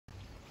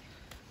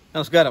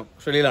നമസ്കാരം,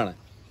 ഷലീലാണ്.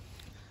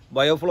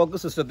 ബയോഫ്ലോക്ക്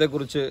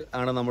സിസ്റ്റത്തെക്കുറിച്ച്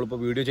ആണ് നമ്മളിപ്പോൾ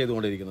വീഡിയോ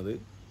ചെയ്തുകൊണ്ടിരിക്കുന്നത്.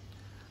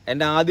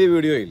 എൻ്റെ ആദ്യ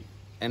വീഡിയോയിൽ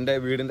എൻ്റെ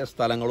വീടിൻ്റെ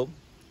സ്ഥലങ്ങളും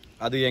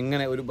അത്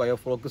എങ്ങനെ ഒരു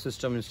ബയോഫ്ലോക്ക്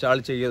സിസ്റ്റം ഇൻസ്റ്റാൾ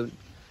ചെയ്യാൻ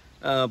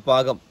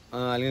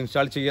അല്ലെങ്കിൽ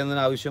ഇൻസ്റ്റാൾ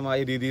ചെയ്യുന്നതിന് ആവശ്യമായ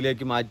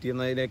രീതിയിലേക്ക്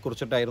മാറ്റിയതിനെ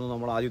കുറിച്ചിട്ടായിരുന്നു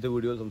നമ്മൾ ആദ്യത്തെ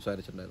വീഡിയോയിൽ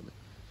സംസാരിച്ചിട്ടുണ്ടായിരുന്നത്.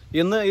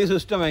 ഇന്ന് ഈ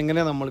സിസ്റ്റം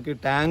എങ്ങനെ നമ്മൾക്ക്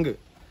ടാങ്ക്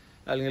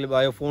അല്ലെങ്കിൽ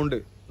ബയോഫോണ്ട്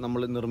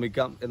നമ്മൾ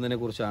നിർമ്മിക്കാം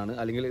എന്നതിനെക്കുറിച്ചാണ്,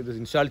 അല്ലെങ്കിൽ ഇത്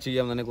ഇൻസ്റ്റാൾ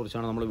ചെയ്യാം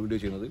എന്നതിനെക്കുറിച്ചാണ് നമ്മൾ വീഡിയോ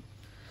ചെയ്യുന്നത്.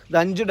 ഇത്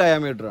 5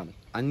 ഡയാമീറ്ററാണ്.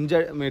 5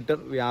 മീറ്റർ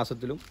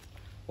വ്യാസത്തിലും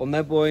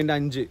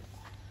 1.5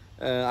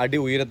 അടി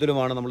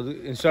ഉയരത്തിലുമാണ് നമ്മളിത്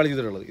ഇൻസ്റ്റാൾ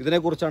ചെയ്തിട്ടുള്ളത്.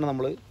 ഇതിനെക്കുറിച്ചാണ്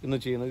നമ്മൾ ഇന്ന്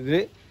ചെയ്യുന്നത്.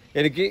 ഇത്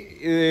എനിക്ക്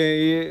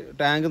ഈ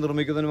ടാങ്ക്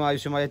നിർമ്മിക്കുന്നതിനും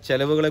ആവശ്യമായ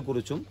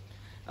ചെലവുകളെക്കുറിച്ചും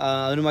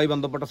അതിനുമായി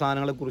ബന്ധപ്പെട്ട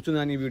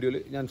സാധനങ്ങളെക്കുറിച്ചും ഈ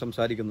വീഡിയോയിൽ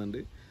സംസാരിക്കുന്നുണ്ട്.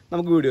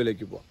 നമുക്ക്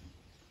വീഡിയോയിലേക്ക് പോവാം.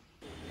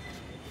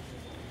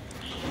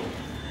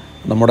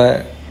 നമ്മുടെ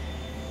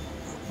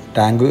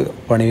ടാങ്ക്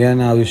പണിയാൻ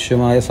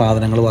ആവശ്യമായ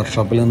സാധനങ്ങൾ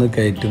വർക്ക്ഷോപ്പിൽ നിന്ന്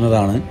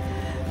കയറ്റുന്നതാണ്.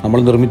 നമ്മൾ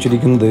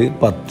നിർമ്മിച്ചിരിക്കുന്നത്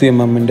 10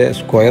 mm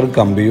സ്ക്വയർ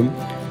കമ്പിയും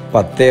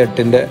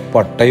 10/8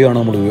 പട്ടയുമാണ്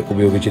നമ്മൾ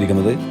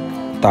ഉപയോഗിച്ചിരിക്കുന്നത്.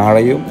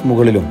 താഴെയും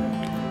മുകളിലും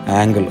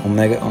ആംഗിൾ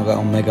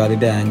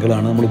 1.25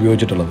 ആംഗിളാണ് നമ്മൾ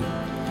ഉപയോഗിച്ചിട്ടുള്ളത്.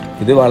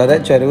 ഇത് വളരെ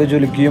ചിലവ്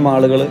ചുരുക്കിയും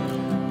ആളുകൾ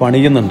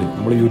പണിയുന്നുണ്ട്.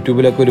 നമ്മൾ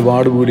യൂട്യൂബിലൊക്കെ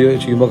ഒരുപാട് വീഡിയോ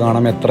ചെയ്യുമ്പോൾ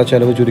കാണാം എത്ര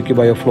ചിലവ് ചുരുക്കി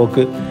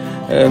ബയോഫ്ലോക്ക്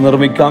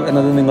നിർമ്മിക്കാം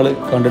എന്നത് നിങ്ങൾ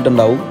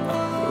കണ്ടിട്ടുണ്ടാവും.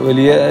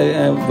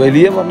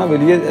 വലിയ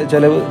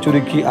ചിലവ്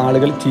ചുരുക്കി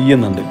ആളുകൾ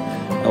ചെയ്യുന്നുണ്ട്.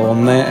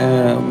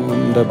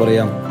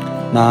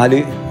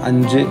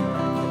 4-5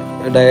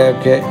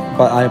 ഡയൊക്കെ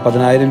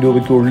 10,000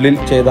 രൂപയ്ക്കുള്ളിൽ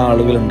ചെയ്ത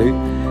ആളുകളുണ്ട്.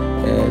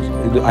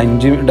 ഇത്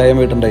 5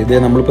 ഡയമീറ്ററുണ്ട്. ഇതേ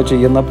നമ്മളിപ്പോൾ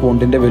ചെയ്യുന്ന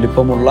പോണ്ടിൻ്റെ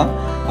വലിപ്പമുള്ള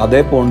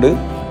അതേ പോണ്ട്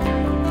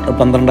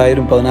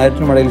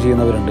 12,000-14,000 ഇടയിൽ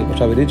ചെയ്യുന്നവരുണ്ട്.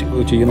 പക്ഷെ അവർ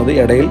ചെയ്യുന്നത്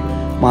ഇടയിൽ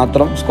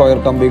മാത്രം സ്ക്വയർ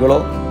കമ്പികളോ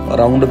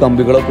റൗണ്ട്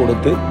കമ്പികളോ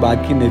കൊടുത്ത്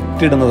ബാക്കി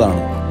നെറ്റ്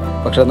ഇടുന്നതാണ്.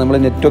 പക്ഷേ നമ്മൾ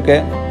നെറ്റൊക്കെ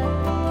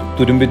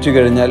തുരുമ്പിച്ച്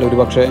കഴിഞ്ഞാൽ ഒരു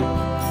പക്ഷേ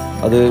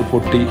അത്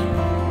പൊട്ടി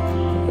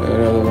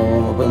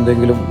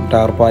എന്തെങ്കിലും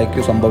ടാർപ്പായ്ക്ക്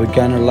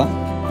സംഭവിക്കാനുള്ള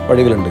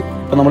വഴികളുണ്ട്.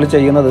 ഇപ്പോൾ നമ്മൾ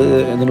ചെയ്യുന്നത്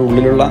ഇതിൻ്റെ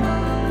ഉള്ളിലുള്ള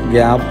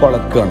ഗ്യാപ്പ്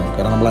അളക്കുകയാണ്.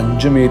 കാരണം നമ്മൾ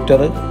 5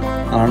 മീറ്റർ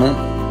ആണ്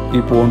ഈ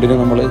പോണ്ടിന്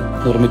നമ്മൾ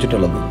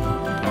നിർമ്മിച്ചിട്ടുള്ളത്.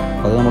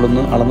 അത്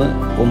നമ്മളൊന്ന് അളന്ന്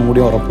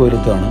ഒന്നുകൂടി ഉറപ്പ്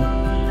വരുത്തുകയാണ്.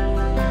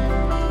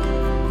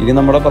 ഇനി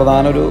നമ്മുടെ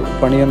പ്രധാന ഒരു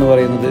പണി എന്ന്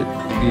പറയുന്നത്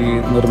ഈ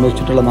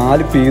നിർമ്മിച്ചിട്ടുള്ള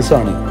 4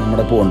 പീസാണ്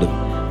നമ്മുടെ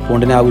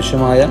പോണ്ടിന്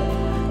ആവശ്യമായ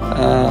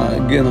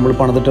നമ്മൾ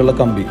പണിതിട്ടുള്ള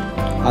കമ്പി.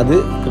 അത്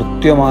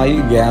കൃത്യമായി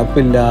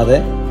ഗ്യാപ്പില്ലാതെ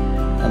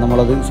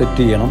നമ്മളത്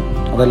സെറ്റ് ചെയ്യണം.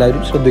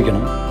 അതെല്ലാവരും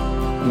ശ്രദ്ധിക്കണം.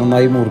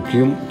 നന്നായി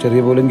മുറുക്കിയും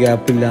ചെറിയ പോലും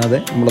ഗ്യാപ്പില്ലാതെ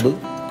നമ്മളത്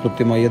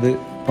കൃത്യമായി അത്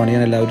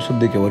പണിയാൻ എല്ലാവരും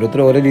ശ്രദ്ധിക്കുക.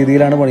 ഓരോരുത്തരും ഓരോ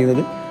രീതിയിലാണ്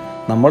പണിയുന്നത്.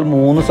 നമ്മൾ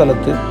 3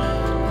 സ്ഥലത്ത്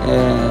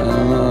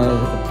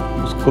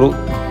സ്ക്രൂ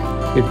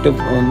ഇട്ട്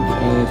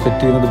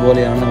സെറ്റ് ചെയ്യുന്നത്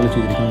പോലെയാണ് നമ്മൾ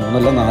ചെയ്തിരിക്കുന്നത്. 3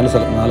 അല്ല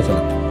 4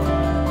 സ്ഥലത്ത്.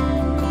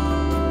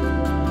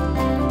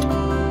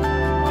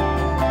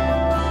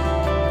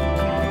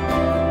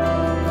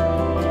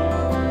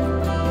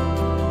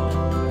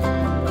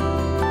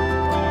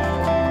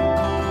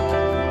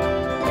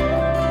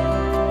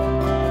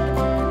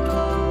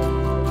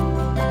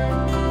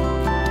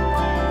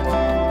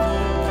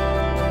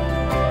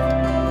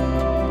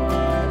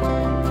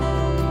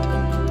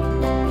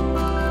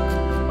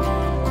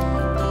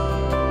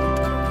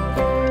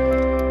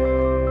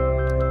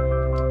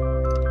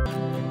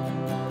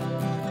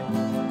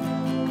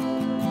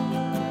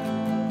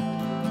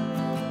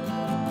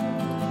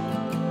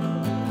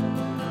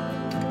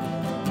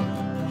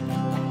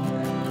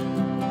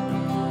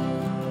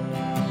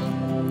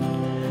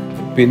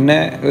 പിന്നെ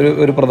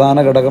ഒരു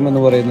പ്രധാന ഘടകം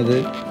എന്ന് പറയുന്നത്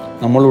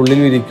നമ്മൾ ഉള്ളിൽ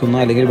വിരിക്കുന്ന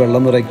അല്ലെങ്കിൽ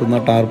വെള്ളം നിറയ്ക്കുന്ന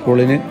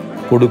ടാർപോളിന്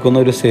കൊടുക്കുന്ന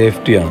ഒരു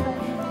സേഫ്റ്റിയാണ്.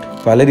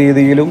 പല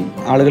രീതിയിലും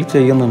ആളുകൾ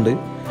ചെയ്യുന്നുണ്ട്.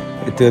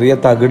 ചെറിയ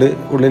തകിട്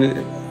ഉള്ളിൽ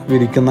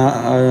വിരിക്കുന്ന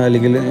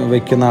അല്ലെങ്കിൽ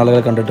വയ്ക്കുന്ന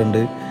ആളുകളെ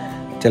കണ്ടിട്ടുണ്ട്.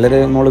 ചിലർ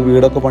നമ്മൾ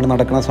വീടൊക്കെ പണി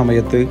നടക്കുന്ന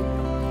സമയത്ത്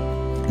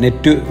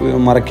നെറ്റ്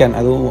മറയ്ക്കാൻ,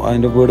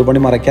 അതിൻ്റെ വീട്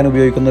പണി മറയ്ക്കാൻ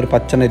ഉപയോഗിക്കുന്ന ഒരു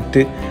പച്ച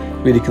നെറ്റ്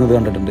വിരിക്കുന്നത്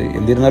കണ്ടിട്ടുണ്ട്.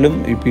 എന്നിരുന്നാലും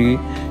ഇപ്പോൾ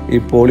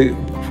ഈ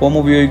പോളിഫോം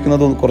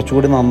ഉപയോഗിക്കുന്നത്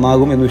കുറച്ചുകൂടി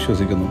നന്നാകും എന്ന്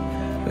വിശ്വസിക്കുന്നു.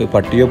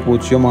 പട്ടിയോ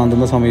പൂച്ചയോ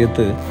മാന്തുന്ന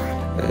സമയത്ത്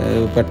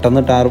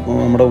പെട്ടെന്ന്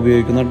നമ്മുടെ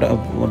ഉപയോഗിക്കുന്ന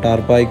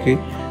ടാർപ്പായ്ക്ക്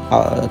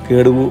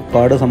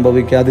കേടുപാട്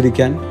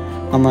സംഭവിക്കാതിരിക്കാൻ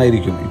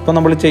നന്നായിരിക്കും. ഇപ്പം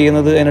നമ്മൾ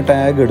ചെയ്യുന്നത് അതിന്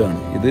ടാഗ് ഇടുകയാണ്.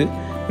 ഇത്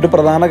ഒരു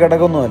പ്രധാന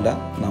ഘടകമൊന്നുമല്ല.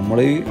 നമ്മൾ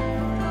ഈ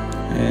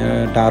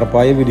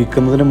ടാർപ്പായ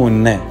വിരിക്കുന്നതിന്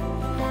മുന്നേ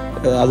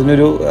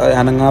അതിനൊരു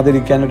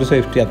അനങ്ങാതിരിക്കാനൊരു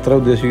സേഫ്റ്റി അത്ര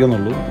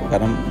ഉദ്ദേശിക്കുന്നുള്ളൂ.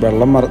 കാരണം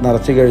വെള്ളം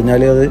നിറച്ച്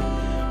കഴിഞ്ഞാൽ അത്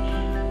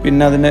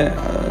പിന്നെ അതിന്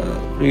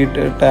ഈ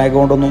ടാഗ്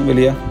കൊണ്ടൊന്നും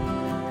വലിയ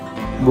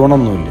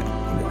ഗുണമൊന്നുമില്ല.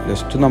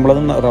 ജസ്റ്റ് നമ്മളത്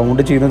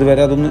റൗണ്ട് ചെയ്യുന്നത്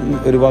വരെ അതൊന്ന്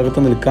ഒരു ഭാഗത്ത്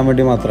നിൽക്കാൻ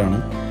വേണ്ടി മാത്രമാണ്.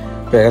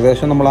 ഇപ്പോൾ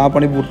ഏകദേശം നമ്മൾ ആ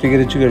പണി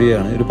പൂർത്തീകരിച്ച്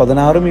കഴിയുകയാണ്. ഒരു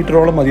 16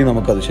 മീറ്ററോളം മതി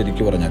നമുക്കത്.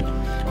 ശരിക്കും പറഞ്ഞാൽ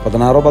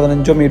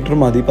 16-15 മീറ്റർ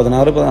മതി.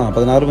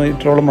 16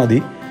 മീറ്ററോളം മതി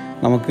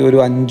നമുക്ക് ഒരു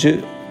 5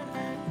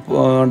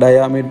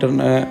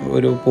 ഡയാമീറ്ററിന്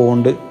ഒരു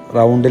പോണ്ട്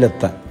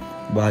റൗണ്ടിലെത്താൻ.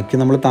 ബാക്കി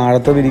നമ്മൾ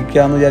താഴത്ത്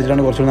വിരിക്കുക എന്ന്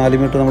വിചാരിച്ചിട്ടാണ് കുറച്ച്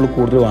 4 മീറ്റർ നമ്മൾ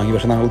കൂടുതൽ വാങ്ങി.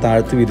 പക്ഷേ നമ്മൾ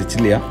താഴത്ത്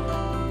വിരിച്ചില്ല.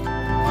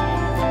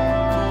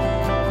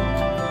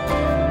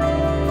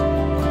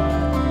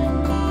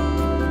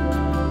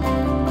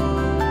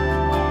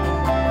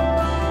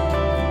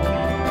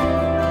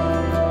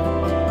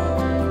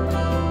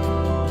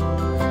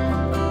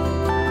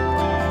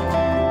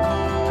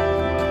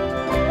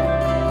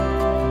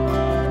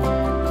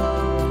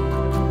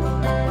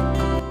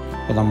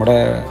 അപ്പോൾ നമ്മുടെ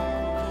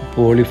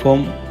പോളിഫോം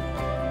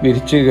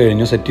വിരിച്ച്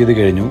കഴിഞ്ഞു, സെറ്റ് ചെയ്ത്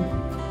കഴിഞ്ഞു,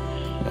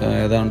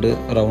 ഏതാണ്ട്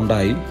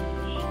റൗണ്ടായി.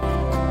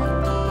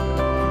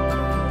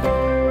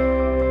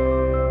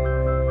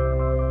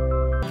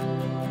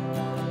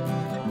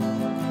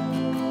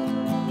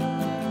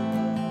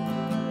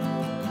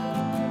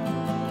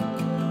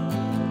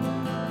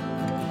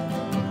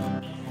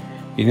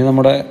 ഇനി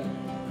നമ്മുടെ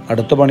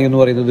അടുത്ത പണി എന്ന്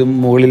പറയുന്നത്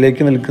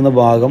മുകളിലേക്ക് നിൽക്കുന്ന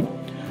ഭാഗം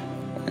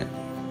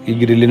ഈ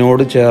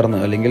ഗ്രില്ലിനോട് ചേർന്ന്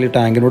അല്ലെങ്കിൽ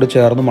ടാങ്കിനോട്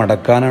ചേർന്ന്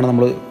മടക്കാനാണ്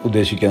നമ്മൾ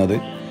ഉദ്ദേശിക്കുന്നത്.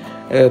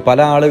 പല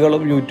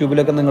ആളുകളും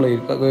യൂട്യൂബിലൊക്കെ നിങ്ങൾ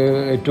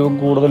ഏറ്റവും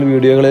കൂടുതൽ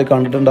വീഡിയോകൾ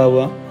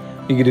കണ്ടിട്ടുണ്ടാവുക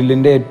ഈ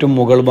ഗ്രില്ലിൻ്റെ ഏറ്റവും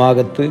മുകൾ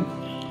ഭാഗത്ത്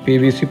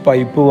PVC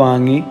പൈപ്പ്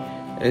വാങ്ങി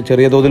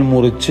ചെറിയ തോതിൽ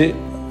മുറിച്ച്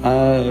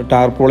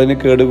ടാർപോളിന്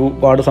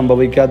കേടുപാട്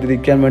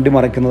സംഭവിക്കാതിരിക്കാൻ വേണ്ടി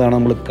മറയ്ക്കുന്നതാണ്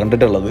നമ്മൾ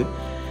കണ്ടിട്ടുള്ളത്.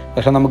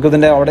 പക്ഷേ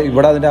നമുക്കിതിൻ്റെ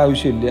ഇവിടെ അതിൻ്റെ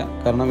ആവശ്യമില്ല.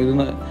 കാരണം ഇത്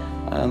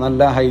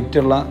നല്ല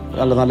ഹൈറ്റുള്ള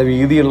നല്ല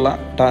വീതിയുള്ള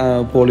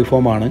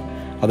പോളിഫോമാണ്.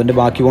 അതിൻ്റെ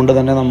ബാക്കി കൊണ്ട്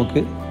തന്നെ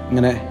നമുക്ക്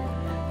ഇങ്ങനെ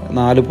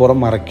 4 പുറം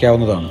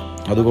മറയ്ക്കാവുന്നതാണ്.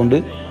 അതുകൊണ്ട്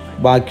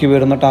ബാക്കി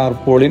വരുന്ന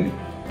ടാർപോളിൻ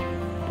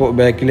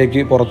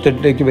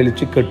പുറത്തേക്ക്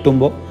വലിച്ച്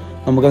കെട്ടുമ്പോൾ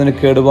നമുക്കതിന്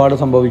കേടുപാട്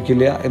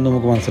സംഭവിക്കില്ല എന്ന്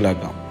നമുക്ക്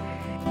മനസ്സിലാക്കാം.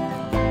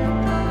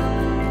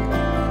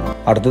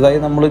 അടുത്തതായി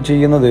നമ്മൾ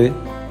ചെയ്യുന്നത്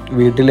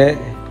വീട്ടിലെ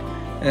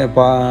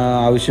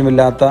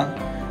ആവശ്യമില്ലാത്ത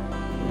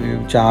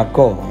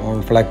ചാക്കോ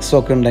ഫ്ലെക്സോ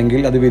ഒക്കെ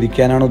ഉണ്ടെങ്കിൽ അത്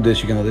വിരിക്കാനാണ്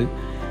ഉദ്ദേശിക്കുന്നത്.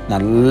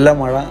 നല്ല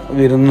മഴ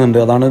വരുന്നുണ്ട്,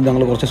 അതാണ്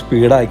ഞങ്ങൾ കുറച്ച്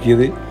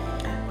സ്പീഡാക്കിയത്.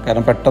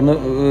 കാരണം പെട്ടെന്ന്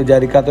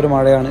വിചാരിക്കാത്തൊരു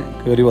മഴയാണ്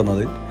കയറി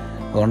വന്നത്,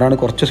 അതുകൊണ്ടാണ്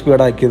കുറച്ച്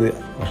സ്പീഡാക്കിയത്.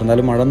 പക്ഷെ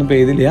എന്നാലും മഴ ഒന്നും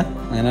പെയ്തില്ല,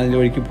 അങ്ങനെ അതിൻ്റെ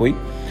വഴിക്ക് പോയി.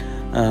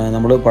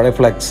 നമ്മൾ പഴയ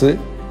ഫ്ലെക്സ്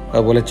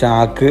അതുപോലെ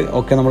ചാക്ക്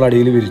ഒക്കെ നമ്മൾ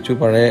അടിയിൽ വിരിച്ചു.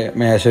 പഴയ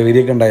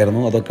മേശവിരിയൊക്കെ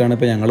ഉണ്ടായിരുന്നു, അതൊക്കെയാണ്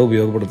ഇപ്പോൾ ഞങ്ങൾ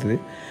ഉപയോഗപ്പെടുത്തിയത്.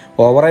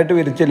 ഓവറായിട്ട്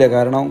വിരിച്ചില്ല,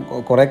 കാരണം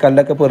കുറേ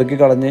കല്ലൊക്കെ പെറുക്കി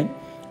കളഞ്ഞ്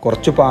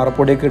കുറച്ച്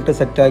പാറപ്പൊടിയൊക്കെ ഇട്ട്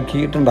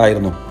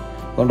സെറ്റാക്കിയിട്ടുണ്ടായിരുന്നു.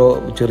 അതുകൊണ്ട്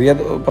ചെറിയ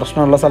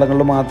പ്രശ്നമുള്ള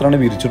സ്ഥലങ്ങളിൽ മാത്രമാണ്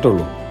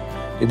വിരിച്ചിട്ടുള്ളൂ.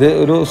 ഇത്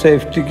ഒരു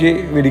സേഫ്റ്റിക്ക്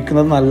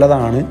വിരിക്കുന്നത്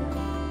നല്ലതാണ്.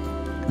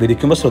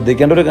 വിരിക്കുമ്പോൾ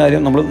ശ്രദ്ധിക്കേണ്ട ഒരു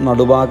കാര്യം, നമ്മൾ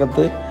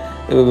നടുഭാഗത്ത്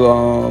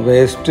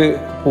വേസ്റ്റ്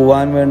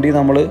പോവാൻ വേണ്ടി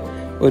നമ്മൾ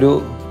ഒരു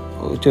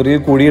ചെറിയ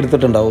കുഴി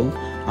എടുത്തിട്ടുണ്ടാവും.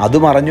 അത്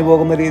മറഞ്ഞു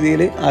പോകുന്ന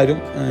രീതിയിൽ ആരും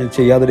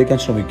ചെയ്യാതിരിക്കാൻ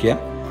ശ്രമിക്കുക.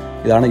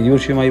 ഇതാണ് ഈ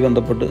വിഷയവുമായി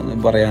ബന്ധപ്പെട്ട്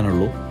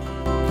പറയാനുള്ളൂ.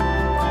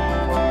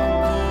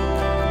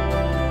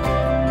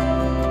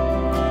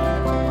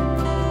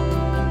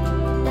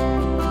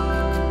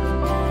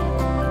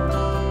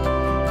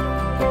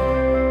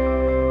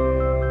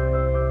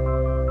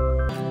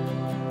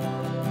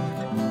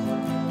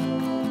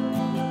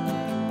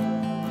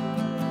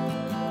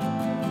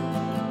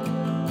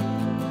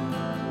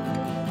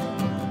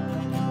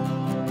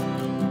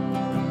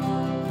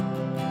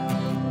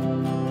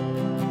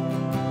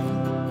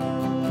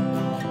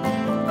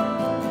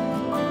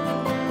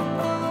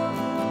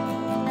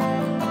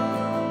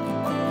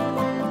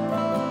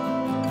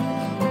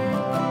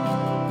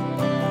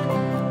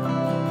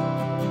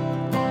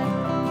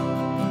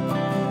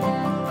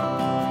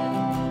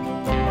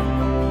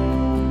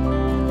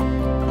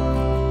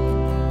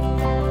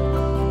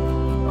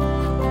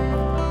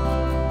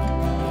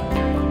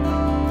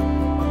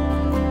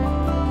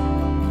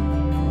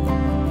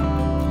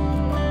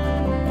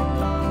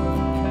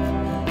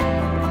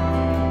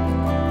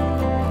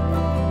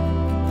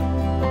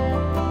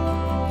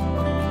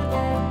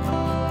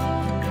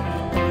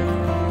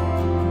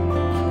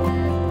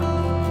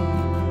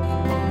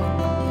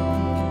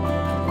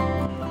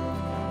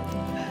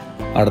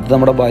 അടുത്ത്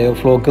നമ്മുടെ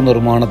ബയോഫ്ലോക്ക്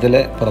നിർമ്മാണത്തിലെ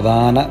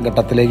പ്രധാന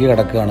ഘട്ടത്തിലേക്ക്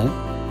കടക്കുകയാണ്.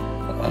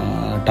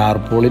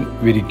 ടാർപോളിൻ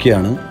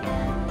വിരിക്കുകയാണ്.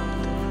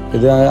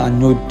 ഇത്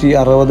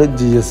 560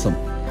 GSM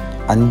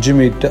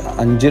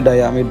 5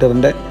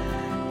 ഡയാമീറ്ററിൻ്റെ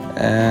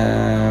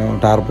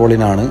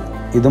ടാർപോളിനാണ്.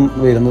 ഇതും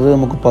വരുന്നത്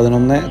നമുക്ക്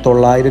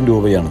 11,900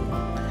 രൂപയാണ്.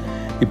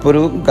 ഇപ്പോൾ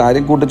ഒരു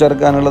കാര്യം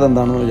കൂട്ടിച്ചേർക്കാനുള്ളത്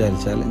എന്താണെന്ന്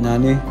വിചാരിച്ചാൽ,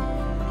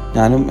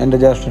 ഞാനും എൻ്റെ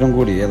ജ്യേഷ്ഠനും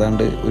കൂടി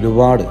ഏതാണ്ട്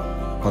ഒരുപാട്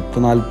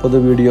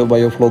 10-40 വീഡിയോ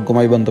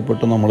ബയോഫ്ലോക്കുമായി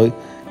ബന്ധപ്പെട്ട് നമ്മൾ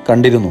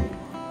കണ്ടിരുന്നു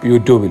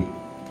യൂട്യൂബിൽ.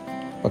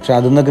 പക്ഷേ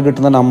അതിൽ നിന്നൊക്കെ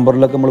കിട്ടുന്ന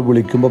നമ്പറിലൊക്കെ നമ്മൾ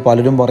വിളിക്കുമ്പോൾ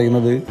പലരും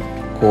പറയുന്നത്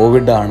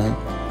കോവിഡാണ്,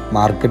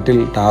 മാർക്കറ്റിൽ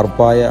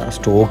ടാർപ്പായ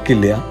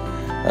സ്റ്റോക്കില്ല,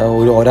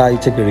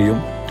 ഒരാഴ്ച കഴിയും.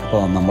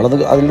 അപ്പോൾ നമ്മളത്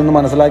അതിൽ നിന്ന്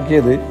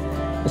മനസ്സിലാക്കിയത്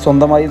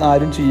സ്വന്തമായി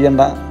ആരും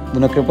ചെയ്യേണ്ട,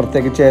 ഇതിനൊക്കെ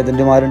പ്രത്യേകിച്ച്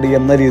ഏജൻറ്റുമാരുണ്ട്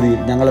എന്ന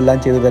രീതിയിൽ ഞങ്ങളെല്ലാം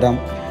ചെയ്തു തരാം.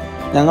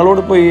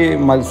 ഞങ്ങളോടിപ്പോൾ ഈ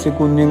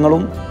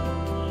മത്സ്യക്കുഞ്ഞുങ്ങളും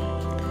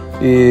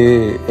ഈ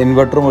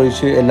ഇൻവെർട്ടറും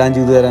ഒഴിച്ച് എല്ലാം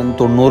ചെയ്തു തരാൻ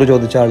 90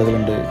 ചോദിച്ച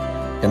ആളുകളുണ്ട്,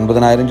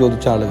 80,000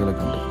 ചോദിച്ച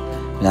ആളുകളൊക്കെ ഉണ്ട്.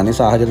 ഞാൻ ഈ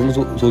സാഹചര്യത്തിൽ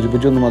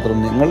സൂചിപ്പിച്ചു എന്ന് മാത്രം.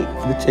 നിങ്ങൾ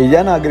ഇത്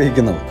ചെയ്യാൻ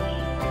ആഗ്രഹിക്കുന്നവർ,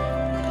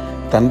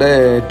 തൻ്റെ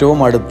ഏറ്റവും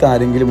അടുത്ത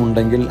ആരെങ്കിലും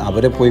ഉണ്ടെങ്കിൽ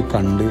അവരെ പോയി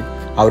കണ്ട്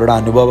അവരുടെ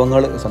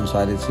അനുഭവങ്ങൾ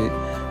സംസാരിച്ച്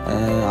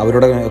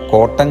അവരുടെ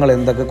കോട്ടങ്ങൾ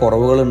എന്തൊക്കെ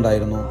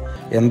കുറവുകളുണ്ടായിരുന്നു,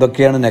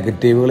 എന്തൊക്കെയാണ്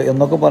നെഗറ്റീവുകൾ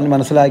എന്നൊക്കെ പറഞ്ഞ്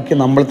മനസ്സിലാക്കി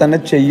നമ്മൾ തന്നെ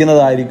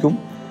ചെയ്യുന്നതായിരിക്കും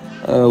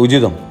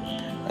ഉചിതം.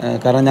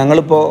 കാരണം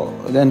ഞങ്ങളിപ്പോൾ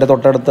എൻ്റെ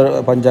തൊട്ടടുത്ത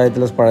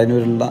പഞ്ചായത്തിലെ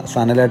പഴയന്നൂരിലുള്ള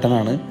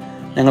സനലേട്ടനാണ്.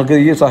 ഞങ്ങൾക്ക്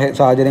ഈ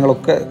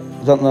സാഹചര്യങ്ങളൊക്കെ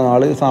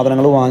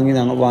സാധനങ്ങൾ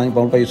ഞങ്ങൾ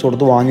പൈസ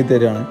കൊടുത്ത് വാങ്ങി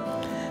തരികയാണ്.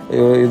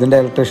 ഇതിൻ്റെ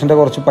ഇലക്ട്രീഷ്യൻ്റെ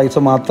കുറച്ച് പൈസ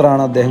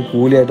മാത്രമാണ് അദ്ദേഹം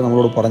കൂലിയായിട്ട്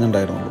നമ്മളോട്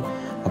പറഞ്ഞിട്ടുണ്ടായിരുന്നുള്ളൂ.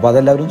 അപ്പോൾ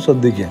അതെല്ലാവരും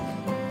ശ്രദ്ധിക്കുക.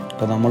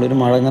 അപ്പോൾ നമ്മളൊരു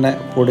മഴ ഇങ്ങനെ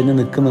പൊടിഞ്ഞ്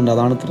നിൽക്കുന്നുണ്ട്,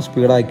 അതാണ് ഇത്ര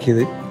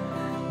സ്പീഡാക്കിയത്.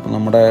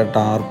 നമ്മുടെ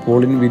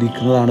ടാർപോളിൻ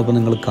വിരിക്കുന്നതാണ് ഇപ്പോൾ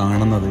നിങ്ങൾ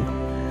കാണുന്നത്.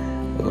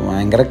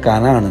 ഭയങ്കര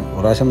കനാണ്.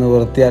 പ്രാവശ്യം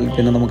നിവർത്തിയാൽ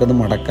പിന്നെ നമുക്കത്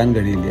മടക്കാൻ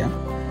കഴിയില്ല.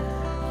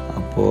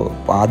 അപ്പോൾ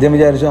ആദ്യം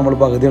വിചാരിച്ചു നമ്മൾ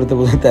പകുതി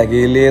എടുത്തപ്പോൾ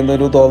തികയില്ലേ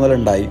എന്നൊരു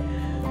തോന്നലുണ്ടായി.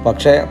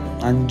 പക്ഷേ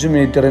 5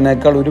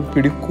 മീറ്ററിനേക്കാൾ ഒരു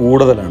പിടി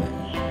കൂടുതലാണ്.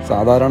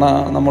 സാധാരണ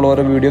നമ്മൾ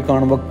ഓരോ വീഡിയോ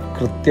കാണുമ്പോൾ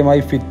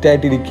കൃത്യമായി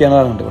ഫിറ്റായിട്ട്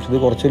ഇരിക്കുകയാണുണ്ട്. പക്ഷെ ഇത്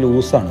കുറച്ച്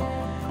ലൂസാണ്.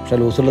 പക്ഷേ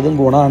ലൂസുള്ളതും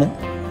ഗുണമാണ്.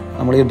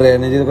 നമ്മൾ ഈ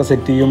ഡ്രെയിനേജ് ഇതൊക്കെ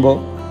സെറ്റ് ചെയ്യുമ്പോൾ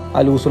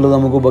ആ ലൂസുള്ളത്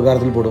നമുക്ക്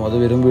ഉപകാരത്തിൽപ്പെടും. അത്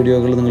വരും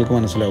വീഡിയോകളിൽ നിങ്ങൾക്ക്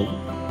മനസ്സിലാവും.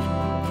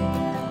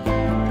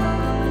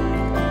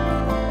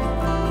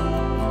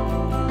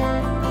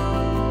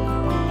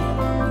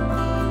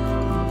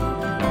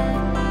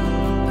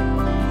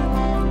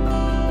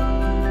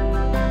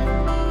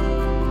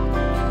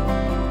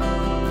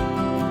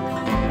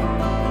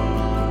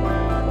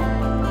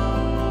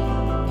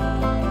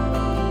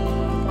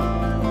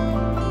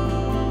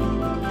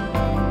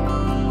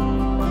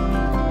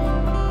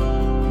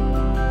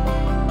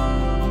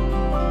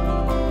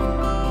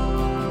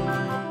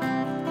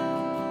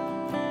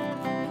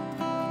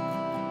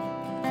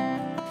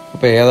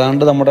 അപ്പോൾ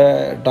ഏതാണ്ട് നമ്മുടെ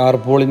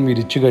ടാർപോളിൻ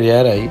വിരിച്ചു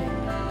കഴിയാറായി.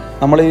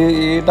 നമ്മൾ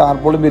ഈ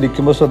ടാർപോളിൻ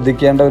വിരിക്കുമ്പോൾ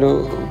ശ്രദ്ധിക്കേണ്ട ഒരു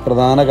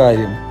പ്രധാന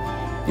കാര്യം,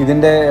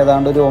 ഇതിൻ്റെ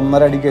ഏതാണ്ട് ഒരു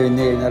 1.5 അടി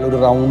കഴിഞ്ഞ് കഴിഞ്ഞാൽ ഒരു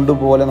റൗണ്ട്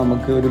പോലെ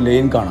നമുക്ക് ഒരു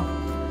ലൈൻ കാണാം.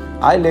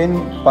 ആ ലൈൻ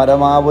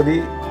പരമാവധി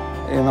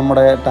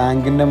നമ്മുടെ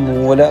ടാങ്കിൻ്റെ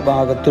മൂല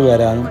ഭാഗത്ത്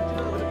വരാനും,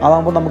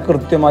 അതാകുമ്പോൾ നമുക്ക്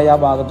കൃത്യമായി ആ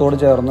ഭാഗത്തോട്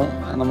ചേർന്ന്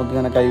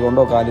നമുക്കിങ്ങനെ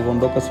കൈകൊണ്ടോ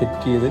കാലുകൊണ്ടോ ഒക്കെ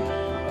സെറ്റ് ചെയ്ത്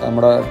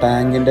നമ്മുടെ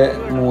ടാങ്കിൻ്റെ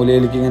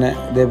മൂലയിലേക്ക് ഇങ്ങനെ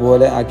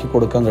ഇതേപോലെ ആക്കി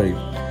കൊടുക്കാൻ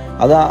കഴിയും.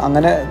 അത്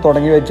അങ്ങനെ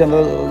തുടങ്ങി വെച്ച് എന്താ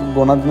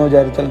ഗുണമെന്ന്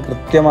വിചാരിച്ചാൽ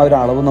കൃത്യമായ ഒരു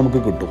അളവ് നമുക്ക്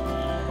കിട്ടും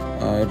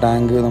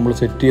ടാങ്ക് നമ്മൾ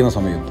സെറ്റ് ചെയ്യുന്ന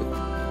സമയത്ത്.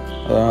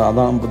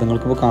 അതാണ്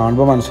നിങ്ങൾക്കിപ്പോൾ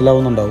കാണുമ്പോൾ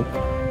മനസ്സിലാവുന്നുണ്ടാവും.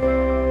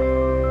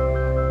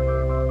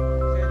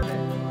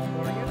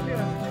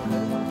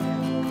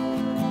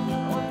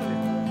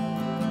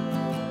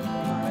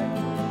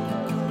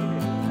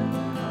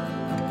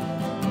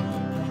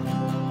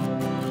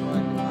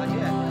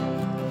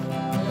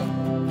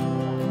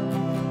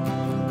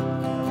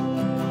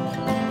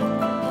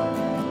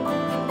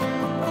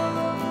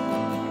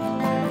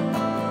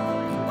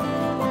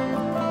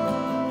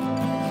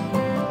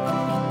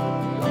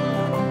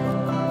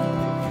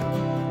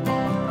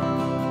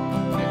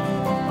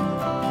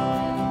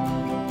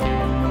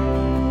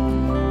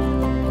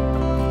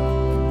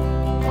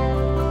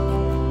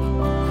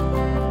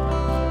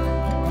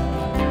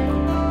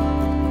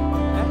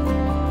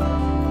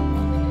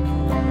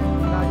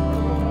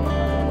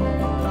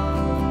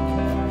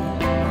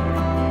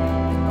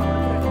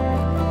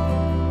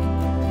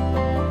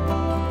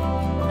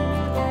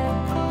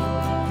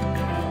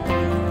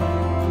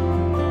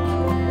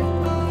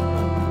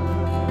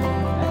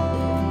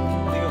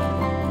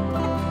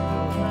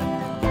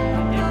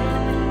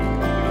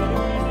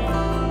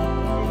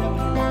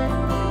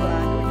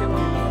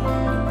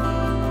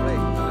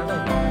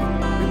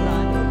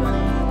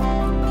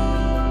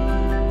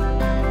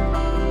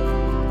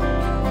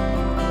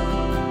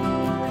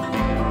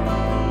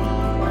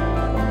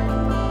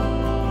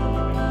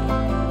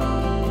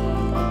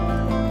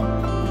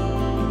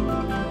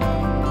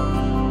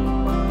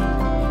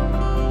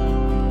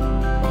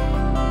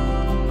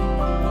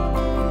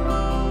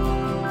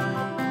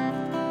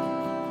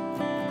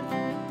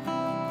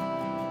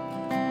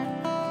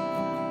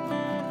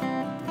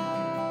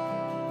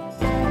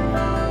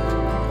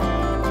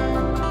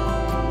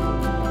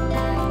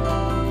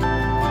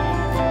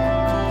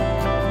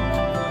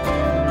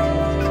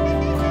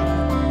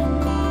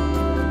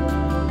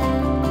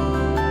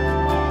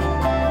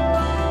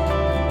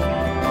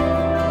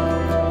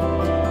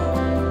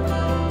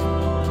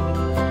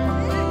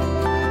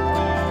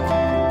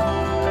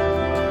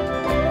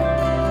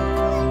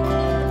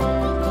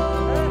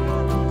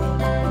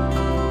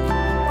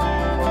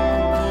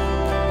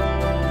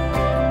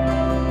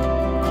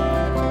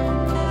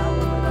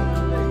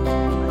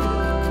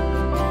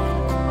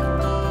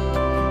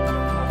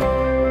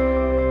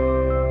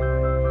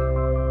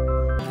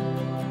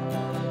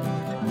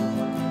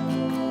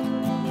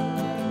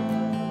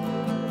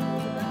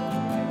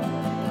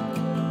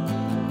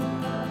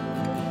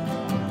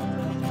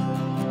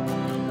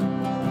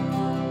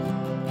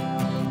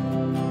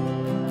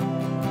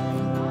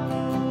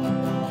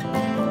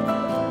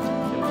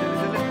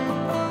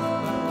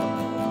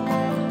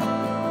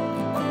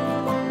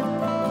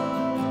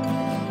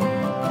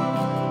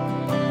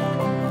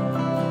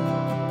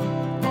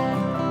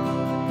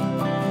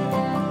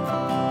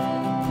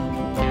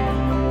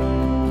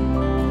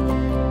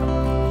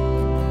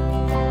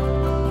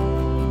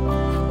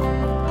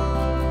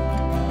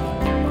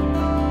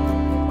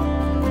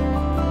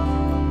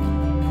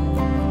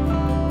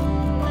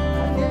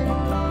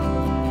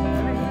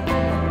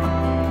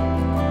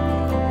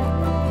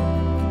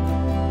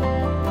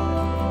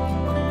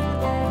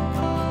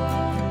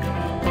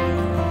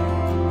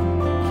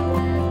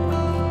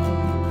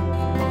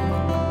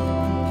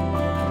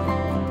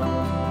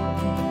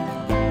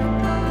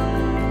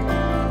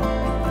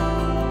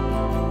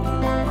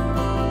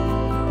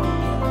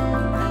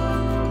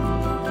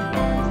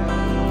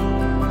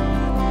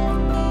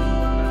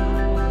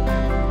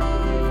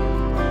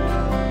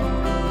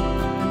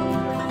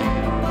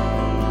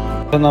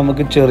 അപ്പം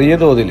നമുക്ക് ചെറിയ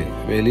തോതിൽ,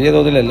 വലിയ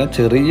തോതിലല്ല,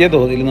 ചെറിയ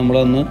തോതിൽ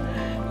നമ്മളൊന്ന്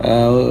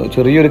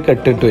ചെറിയൊരു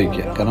കെട്ടിട്ട്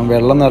വയ്ക്കുക. കാരണം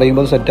വെള്ളം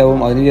നിറയുമ്പോൾ സെറ്റാവും.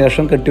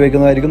 അതിനുശേഷം കെട്ടി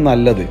വയ്ക്കുന്നതായിരിക്കും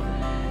നല്ലത്.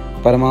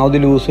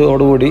 പരമാവധി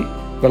ലൂസോടുകൂടി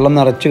വെള്ളം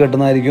നിറച്ച്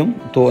കെട്ടുന്നതായിരിക്കും.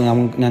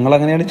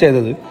 ഞങ്ങളങ്ങനെയാണ്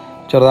ചെയ്തത്.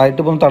 ചെറുതായിട്ട്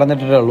ഇപ്പം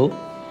തടഞ്ഞിട്ടേ ഉള്ളൂ.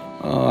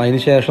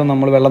 അതിന് ശേഷം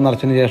നമ്മൾ വെള്ളം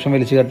നിറച്ചതിന് ശേഷം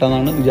വലിച്ചു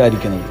കെട്ടാമെന്നാണ്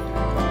വിചാരിക്കുന്നത്.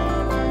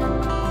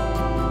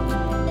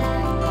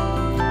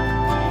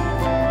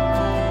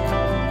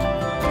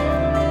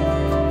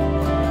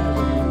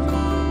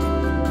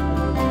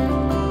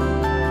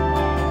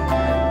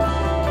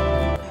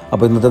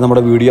 അപ്പോൾ ഇന്നത്തെ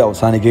നമ്മുടെ വീഡിയോ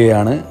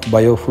അവസാനിക്കുകയാണ്.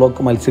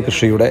 ബയോഫ്ലോക്ക്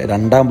മത്സ്യകൃഷിയുടെ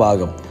 2ാം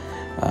ഭാഗം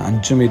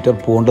 5 മീറ്റർ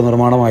പോണ്ട്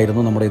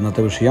നിർമ്മാണമായിരുന്നു നമ്മുടെ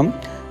ഇന്നത്തെ വിഷയം.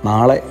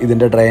 നാളെ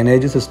ഇതിൻ്റെ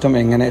ഡ്രെയിനേജ് സിസ്റ്റം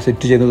എങ്ങനെ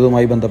സെറ്റ്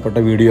ചെയ്യുന്നതുമായി ബന്ധപ്പെട്ട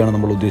വീഡിയോ ആണ്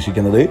നമ്മൾ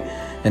ഉദ്ദേശിക്കുന്നത്.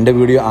 എൻ്റെ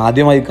വീഡിയോ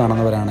ആദ്യമായി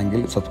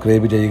കാണുന്നവരാണെങ്കിൽ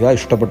സബ്സ്ക്രൈബ് ചെയ്യുക,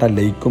 ഇഷ്ടപ്പെട്ട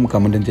ലൈക്കും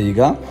കമൻറ്റും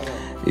ചെയ്യുക.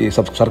 ഈ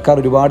സർക്കാർ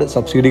ഒരുപാട്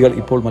സബ്സിഡികൾ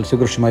ഇപ്പോൾ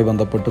മത്സ്യകൃഷിയുമായി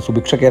ബന്ധപ്പെട്ട്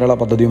സുഭിക്ഷ കേരള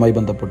പദ്ധതിയുമായി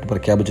ബന്ധപ്പെട്ട്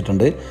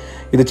പ്രഖ്യാപിച്ചിട്ടുണ്ട്.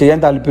 ഇത് ചെയ്യാൻ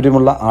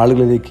താല്പര്യമുള്ള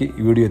ആളുകളിലേക്ക്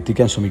ഈ വീഡിയോ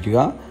എത്തിക്കാൻ ശ്രമിക്കുക.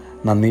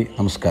 നന്ദി,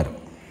 നമസ്കാരം.